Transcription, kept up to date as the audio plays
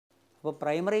അപ്പോൾ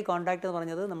primary contact എന്ന്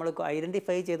പറഞ്ഞത് നമ്മൾ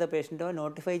ഐഡൻറ്റിഫൈ ചെയ്ത പേഷ്യൻറ്റോ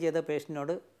നോട്ടിഫൈ ചെയ്ത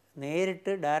പേഷ്യൻറ്റിനോട്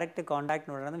നേരിട്ട് ഡയറക്റ്റ്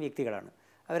കോൺടാക്റ്റിന് വരുന്ന വ്യക്തികളാണ്.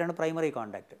 അവരാണ് പ്രൈമറി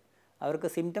കോൺടാക്റ്റ്. അവർക്ക്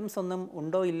സിംറ്റംസ് ഒന്നും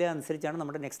ഉണ്ടോ ഇല്ല അനുസരിച്ചാണ്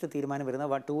നമ്മുടെ നെക്സ്റ്റ് തീരുമാനം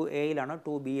വരുന്നത്. 2A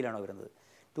ടു ബിയിലാണോ വരുന്നത്.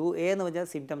 2A എന്ന് വെച്ചാൽ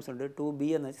സിംറ്റംസ് ഉണ്ട്, 2B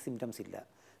എന്ന് വെച്ചാൽ സിംറ്റംസ് ഇല്ല.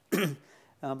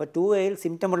 അപ്പോൾ 2Aയിൽ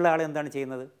സിംറ്റം ഉള്ള ആൾ എന്താണ്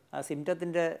ചെയ്യുന്നത്? ആ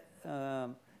സിംറ്റത്തിൻ്റെ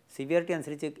സിവിയറിറ്റി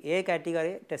അനുസരിച്ച് A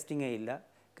കാറ്റഗറി ടെസ്റ്റിംഗ് ഇല്ല,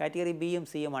 കാറ്റഗറി ബിയും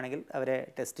സിയും ആണെങ്കിൽ അവരെ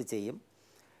ടെസ്റ്റ് ചെയ്യും.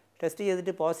 ടെസ്റ്റ്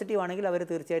ചെയ്തിട്ട് പോസിറ്റീവ് ആണെങ്കിൽ അവർ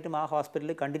തീർച്ചയായിട്ടും ആ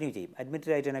ഹോസ്പിറ്റലിൽ കണ്ടിന്യൂ ചെയ്യും,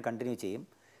 അഡ്മിറ്റഡ് ആയിട്ട് തന്നെ കണ്ടിന്യൂ ചെയ്യും.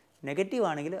 നെഗറ്റീവ്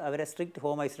ആണെങ്കിൽ അവരെ സ്ട്രിക്റ്റ്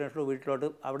ഹോം ഐസൊലേഷനിലോ വീട്ടിലോട്ട്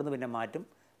അവിടുന്ന് പിന്നെ മാറ്റും.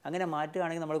 അങ്ങനെ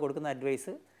മാറ്റുകയാണെങ്കിൽ നമ്മൾ കൊടുക്കുന്ന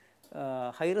അഡ്വൈസ്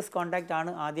ഹൈ റിസ്ക് കോൺടാക്റ്റ്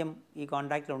ആണ് ആദ്യം ഈ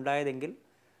കോൺടാക്റ്റിൽ ഉണ്ടായതെങ്കിൽ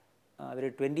അവർ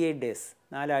 28 ഡേയ്സ്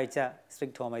 4 ആഴ്ച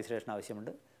സ്ട്രിക്റ്റ് ഹോം ഐസൊലേഷൻ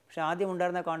ആവശ്യമുണ്ട്. പക്ഷേ ആദ്യം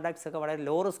ഉണ്ടായിരുന്ന കോൺടാക്ട്സ് ഒക്കെ വളരെ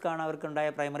ലോ റിസ്ക് ആണ് അവർക്കുണ്ടായ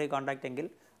പ്രൈമറി കോൺടാക്റ്റ് എങ്കിൽ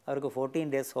അവർക്ക്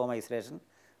 14 ഡേയ്സ് ഹോം ഐസൊലേഷൻ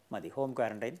മതി, ഹോം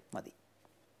ക്വാറൻറ്റൈൻ മതി.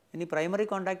 ഇനി പ്രൈമറി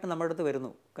കോൺടാക്റ്റ് നമ്മുടെ അടുത്ത് വരുന്നു,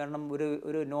 കാരണം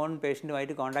ഒരു നോൺ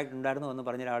പേഷ്യൻറ്റുമായിട്ട് കോൺടാക്റ്റ് ഉണ്ടായിരുന്നു എന്ന്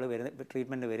പറഞ്ഞ ഒരാൾ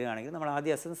ട്രീറ്റ്മെൻറ്റ് വരികയാണെങ്കിൽ നമ്മൾ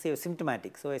ആദ്യം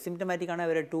സിംറ്റമാറ്റിക്. സോ എസിംറ്റമാറ്റിക് ആണ്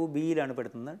അവരെ 2Bയിലാണ്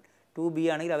പെടുത്തുന്നത്. 2B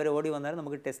ആണെങ്കിൽ അവർ ഓടി വന്നാൽ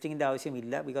നമുക്ക് ടെസ്റ്റിങ്ങിൻ്റെ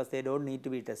ആവശ്യമില്ല, because they don't need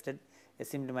to B tested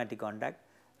asymptomatic contact.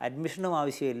 അഡ്മിഷനും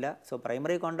ആവശ്യമില്ല. സോ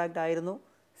പ്രൈമറി കോൺടാക്റ്റ് ആയിരുന്നു,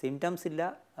 സിംറ്റംസ് ഇല്ല,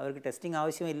 അവർക്ക് ടെസ്റ്റിംഗ്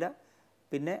ആവശ്യമില്ല.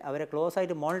 പിന്നെ അവരെ ക്ലോസ്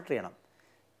ആയിട്ട് മോണിറ്റർ ചെയ്യണം.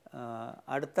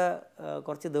 അടുത്ത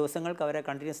കുറച്ച് ദിവസങ്ങൾക്ക് അവരെ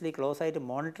കണ്ടിന്യൂസ്ലി ക്ലോസ് ആയിട്ട്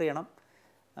മോണിറ്റർ ചെയ്യണം.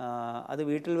 അത്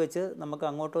വീട്ടിൽ വെച്ച് നമുക്ക്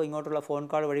അങ്ങോട്ടോ ഇങ്ങോട്ടുള്ള ഫോൺ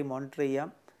കോൾ വഴി മോണിറ്റർ ചെയ്യാം.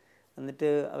 എന്നിട്ട്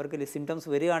അവർക്ക് സിംറ്റംസ്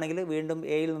വരികയാണെങ്കിൽ വീണ്ടും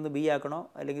Aയിൽ നിന്ന് B ആക്കണോ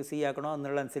അല്ലെങ്കിൽ C ആക്കണോ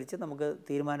എന്നുള്ളതനുസരിച്ച് നമുക്ക്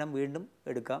തീരുമാനം വീണ്ടും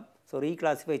എടുക്കാം. സോ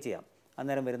റീക്ലാസിഫൈ ചെയ്യാം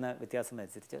അന്നേരം വരുന്ന വ്യത്യാസം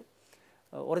അനുസരിച്ച്.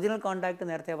 ഒറിജിനൽ കോൺടാക്റ്റ്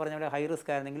നേരത്തെ പറഞ്ഞ പോലെ ഹൈ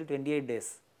റിസ്ക് ആയിരുന്നെങ്കിൽ 28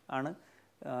 ഡേയ്സ് ആണ്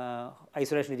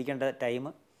ഐസൊലേഷൻ ഇരിക്കേണ്ട time.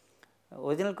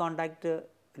 Original contact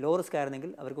low risk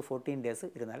ആയിരുന്നെങ്കിൽ അവർക്ക് 14 ഡേയ്സ്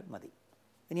ഇരുന്നാൽ മതി.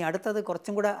 ഇനി അടുത്തത്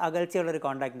കുറച്ചും കൂടെ അകൽച്ചയുള്ളൊരു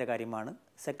കോൺടാക്റ്റിൻ്റെ കാര്യമാണ്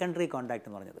സെക്കൻഡറി കോൺടാക്റ്റ്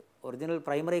എന്ന് പറഞ്ഞത്. ഒറിജിനൽ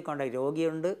പ്രൈമറി കോൺടാക്റ്റ്,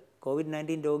 രോഗിയുണ്ട്,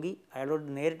 COVID-19 രോഗി, അയാളോട്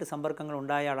നേരിട്ട് സമ്പർക്കങ്ങൾ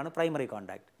ഉണ്ടായ ആളാണ് പ്രൈമറി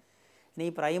കോൺടാക്റ്റ്. ഇനി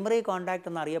ഈ പ്രൈമറി കോൺടാക്റ്റ്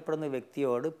എന്നറിയപ്പെടുന്ന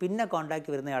വ്യക്തിയോട് പിന്നെ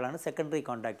കോൺടാക്റ്റ് വരുന്നയാളാണ് സെക്കൻഡറി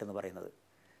കോൺടാക്റ്റ് എന്ന് പറയുന്നത്.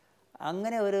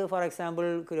 അങ്ങനെ ഒരു ഫോർ എക്സാമ്പിൾ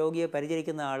രോഗിയെ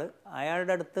പരിചരിക്കുന്ന ആൾ,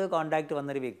 അയാളുടെ അടുത്ത് കോൺടാക്റ്റ്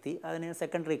വന്നൊരു വ്യക്തി, അതിന്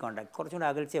സെക്കൻഡറി കോൺടാക്റ്റ്, കുറച്ചും കൂടെ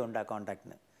അകൽച്ചയുണ്ട് ആ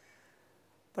കോൺടാക്റ്റിന്.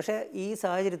 പക്ഷേ ഈ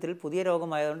സാഹചര്യത്തിൽ പുതിയ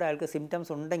രോഗമായതുകൊണ്ട് അയാൾക്ക്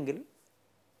സിംറ്റംസ് ഉണ്ടെങ്കിൽ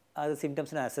അത്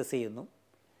സിംറ്റംസിനെ അസസ് ചെയ്യുന്നു.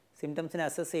 സിംറ്റംസിനെ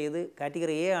അസസ് ചെയ്ത്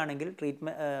കാറ്റഗറി A ആണെങ്കിൽ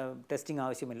ടെസ്റ്റിംഗ്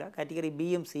ആവശ്യമില്ല, കാറ്റഗറി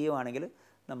Bയും Cയും ആണെങ്കിൽ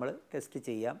നമ്മൾ ടെസ്റ്റ്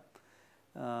ചെയ്യാം.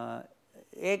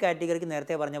 A കാറ്റഗറിക്ക്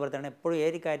നേരത്തെ പറഞ്ഞ പോലെ തന്നെ എപ്പോഴും A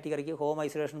കാറ്റഗറിക്ക് ഹോം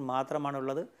ഐസൊലേഷൻ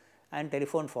മാത്രമാണുള്ളത് ആൻഡ്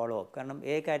ടെലിഫോൺ ഫോളോ അപ്പ്. കാരണം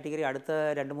A കാറ്റഗറി അടുത്ത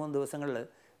 2-3 ദിവസങ്ങളിൽ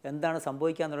എന്താണ്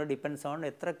സംഭവിക്കുക എന്നുള്ളത് ഡിപ്പെൻഡ്സ് ഓൺ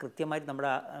എത്ര കൃത്യമായിട്ട്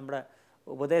നമ്മുടെ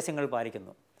ഉപദേശങ്ങൾ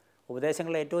പാലിക്കുന്നു.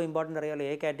 ഉപദേശങ്ങളിൽ ഏറ്റവും ഇമ്പോർട്ടൻ്റ് അറിയാമല്ലോ,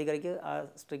 A കാറ്റഗറിക്ക് ആ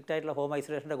സ്ട്രിക്റ്റ് ആയിട്ടുള്ള ഹോം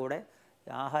ഐസൊലേഷൻ്റെ കൂടെ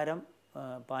ആഹാരം,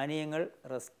 പാനീയങ്ങൾ,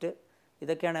 റെസ്റ്റ്,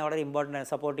 ഇതൊക്കെയാണ് വളരെ ഇമ്പോർട്ടൻ്റ്.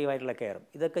 സപ്പോർട്ടീവായിട്ടുള്ള കെയറും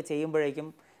ഇതൊക്കെ ചെയ്യുമ്പോഴേക്കും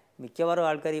മിക്കവാറും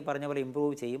ആൾക്കാർ ഈ പറഞ്ഞ പോലെ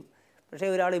ഇമ്പ്രൂവ് ചെയ്യും. പക്ഷേ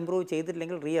ഒരാൾ ഇമ്പ്രൂവ്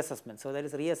ചെയ്തിട്ടില്ലെങ്കിൽ റീഅസസ്മെൻറ്റ്, സോ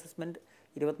ദാറ്റ് റീഅസസ്മെൻറ്റ്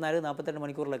 24-48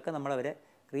 മണിക്കൂറിലൊക്കെ നമ്മളവരെ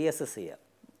റീഅസസ് ചെയ്യുക.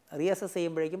 റീഅസസ്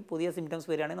ചെയ്യുമ്പോഴേക്കും പുതിയ സിംറ്റംസ്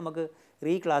വരികയാണെങ്കിൽ നമുക്ക്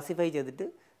റീക്ലാസിഫൈ ചെയ്തിട്ട്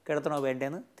കിടത്തണോ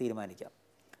വേണ്ടതെന്ന് തീരുമാനിക്കാം.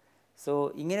 സോ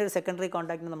ഇങ്ങനെ ഒരു സെക്കൻഡറി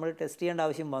കോൺടാക്റ്റിന് നമ്മൾ ടെസ്റ്റ് ചെയ്യേണ്ട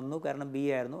ആവശ്യം വന്നു, കാരണം B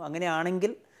ആയിരുന്നു.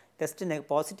 അങ്ങനെയാണെങ്കിൽ ടെസ്റ്റ്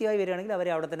പോസിറ്റീവായി വരികയാണെങ്കിൽ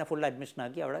അവരെ അവിടെ തന്നെ ഫുൾ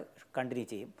അഡ്മിഷനാക്കി അവിടെ കണ്ടിന്യൂ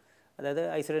ചെയ്യും. അതായത്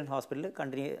ഐസൊലേഷൻ ഹോസ്പിറ്റലിൽ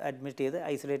അഡ്മിറ്റ് ചെയ്ത്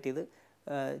ഐസൊലേറ്റ് ചെയ്ത്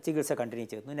ചികിത്സ കണ്ടിന്യൂ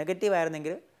ചെയ്യുന്നു. നെഗറ്റീവ്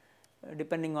ആയിരുന്നെങ്കിൽ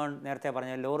ഡിപ്പെൻഡിങ് ഓൺ നേരത്തെ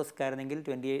പറഞ്ഞ ലോ റിസ്ക് ആയിരുന്നെങ്കിൽ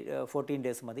 14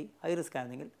 ഡേയ്സ് മതി, ഹൈ റിസ്ക്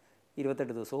ആയിരുന്നെങ്കിൽ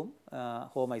 28 ദിവസവും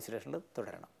ഹോം ഐസൊലേഷനിൽ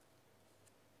തുടരണം.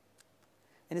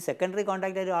 ഇനി സെക്കൻഡറി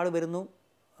കോൺടാക്റ്റ് ആൾ വരുന്നു,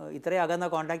 ഇത്രയും അകന്ന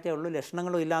കോൺടാക്റ്റേ ഉള്ളൂ,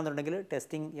 ലക്ഷണങ്ങളും ഇല്ലയെന്നുണ്ടെങ്കിൽ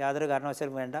ടെസ്റ്റിംഗ് യാതൊരു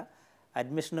കാരണവശാലും വേണ്ട,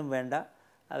 അഡ്മിഷനും വേണ്ട.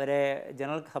 അവരെ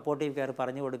ജനറൽ സപ്പോർട്ടീവ് കെയർ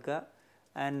പറഞ്ഞു കൊടുക്കുക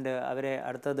ആൻഡ് അവരെ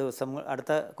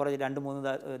അടുത്ത കുറച്ച്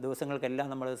 2-3 ദിവസങ്ങൾക്കെല്ലാം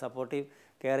നമ്മൾ സപ്പോർട്ടീവ്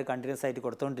കെയർ കണ്ടിന്യൂസ് ആയിട്ട്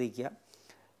കൊടുത്തുകൊണ്ടിരിക്കുക,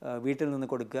 വീട്ടിൽ നിന്ന്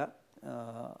കൊടുക്കുക.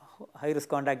 High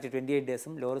risk contact 28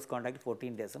 ഡേയ്സും low risk contact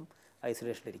 14 ഡേയ്സും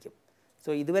ഐസൊലേഷനിലിരിക്കും. So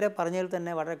ഇതുവരെ പറഞ്ഞതിൽ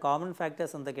തന്നെ വളരെ കോമൺ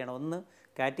ഫാക്ടേഴ്സ് എന്തൊക്കെയാണ്? ഒന്ന്,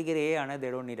 കാറ്റഗറി A ആണ്, ദേ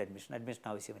ഡോണ്ട് നീഡ് അഡ്മിഷൻ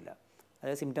ആവശ്യമില്ല,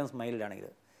 അതായത് സിംറ്റംസ് മൈൽഡ് ആണെങ്കിൽ.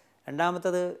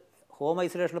 രണ്ടാമത്തത്, ഹോം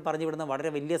ഐസൊലേഷനിൽ പറഞ്ഞു വിടുന്ന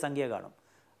വളരെ വലിയ സംഖ്യ കാണും.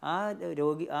 ആ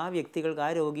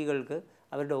രോഗികൾക്ക്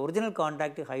അവരുടെ ഒറിജിനൽ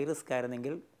കോൺടാക്റ്റ് ഹൈ റിസ്ക്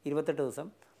ആയിരുന്നെങ്കിൽ 28 ദിവസം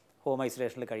ഹോം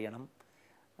ഐസൊലേഷനിൽ കഴിയണം.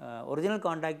 ഒറിജിനൽ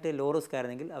കോൺടാക്റ്റ് ലോ റിസ്ക്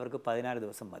ആയിരുന്നെങ്കിൽ അവർക്ക് 14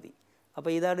 ദിവസം മതി.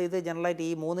 അപ്പോൾ ഇത് ജനറലായിട്ട്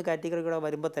ഈ 3 കാറ്റഗറികൾ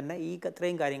വരുമ്പോൾ തന്നെ ഈ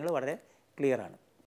ഇത്രയും കാര്യങ്ങൾ വളരെ ക്ലിയറാണ്.